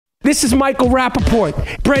This is Michael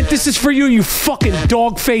Rapaport. Brent, this is for you, you fucking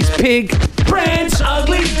dog-faced pig. Brent's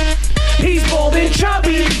ugly. He's bald and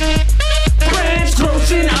chubby. Brent's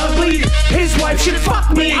gross and ugly. His wife should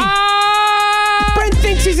fuck me. Brent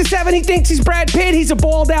thinks he's a 7, he thinks he's Brad Pitt. He's a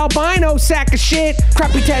bald albino sack of shit.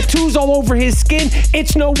 Crappy tattoos all over his skin.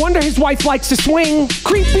 It's no wonder his wife likes to swing.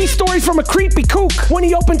 Creepy stories from a creepy kook. When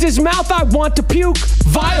he opens his mouth, I want to puke.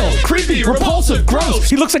 Vile, creepy, repulsive, gross.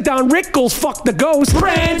 He looks like Don Rickles, fuck the ghost.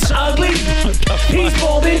 Brent's ugly. He's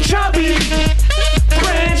bald and chubby.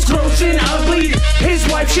 Brent's gross and ugly. His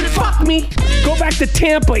wife should fuck me. Go back to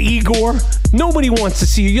Tampa, Igor. Nobody wants to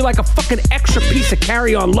see you. You're like a fucking extra piece of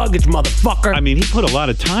carry-on luggage, motherfucker. I mean, he put a lot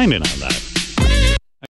of time in on that.